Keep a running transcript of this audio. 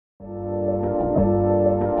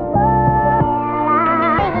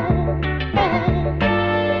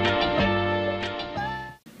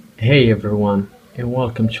Hey everyone, and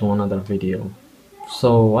welcome to another video.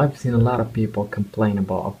 So I've seen a lot of people complain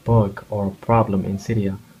about a bug or a problem in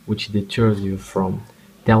Cydia which deters you from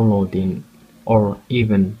downloading or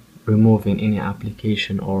even removing any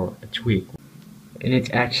application or a tweak. And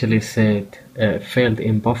it actually said failed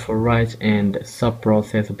in buffer write and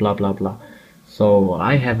sub-process blah blah blah. So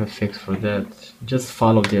I have a fix for that. Just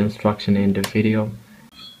follow the instruction in the video.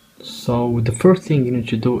 So the first thing you need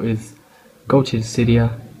to do is go to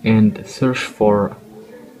Cydia and search for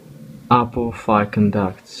iFile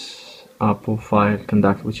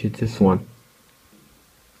conduct, which is this one,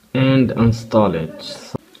 and install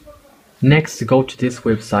it. Next, go to this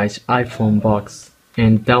website iFunbox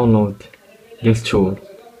and download this tool.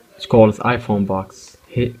 It's called iFunbox.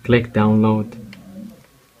 Click download,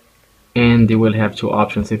 and you will have two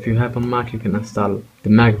options. If you have a Mac, you can install the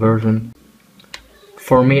Mac version.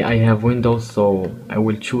 For me, I have Windows, so I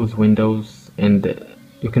will choose Windows, and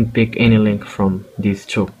you can pick any link from these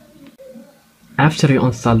two. After you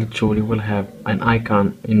install the tool, you will have an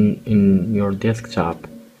icon in your desktop.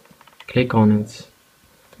 Click on it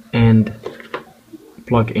and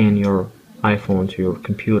plug in your iPhone to your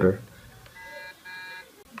computer.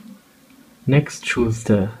 Next, choose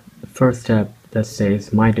the first tab that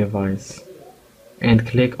says My Device and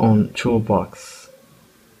click on Toolbox.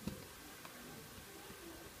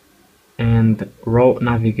 And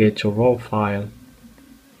navigate to raw file,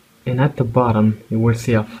 and at the bottom you will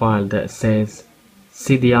see a file that says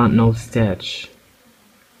Cydia no stash.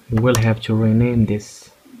 You will have to rename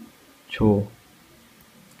this to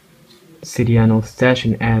Cydia no stash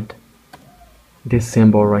and add this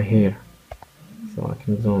symbol right here, so I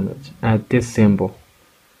can zoom it. Add this symbol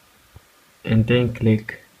and then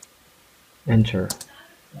click enter.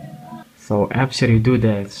 So after you do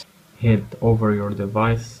that, hit over your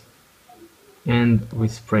device and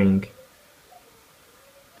respring.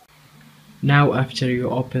 Now after you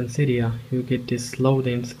open Cydia, you get this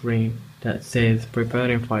loading screen that says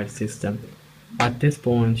preparing file system. At this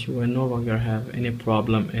point you will no longer have any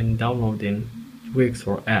problem in downloading tweaks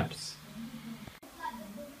or apps.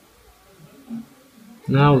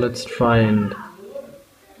 Now let's try and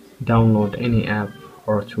download any app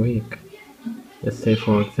or tweak. Let's say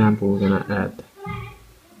for example we're gonna add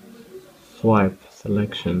swipe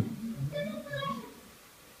selection,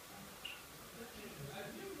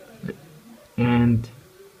 and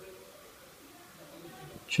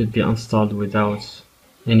should be installed without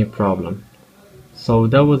any problem. So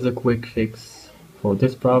that was a quick fix for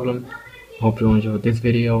this problem. Hope you enjoyed this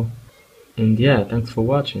video, and yeah, thanks for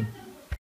watching.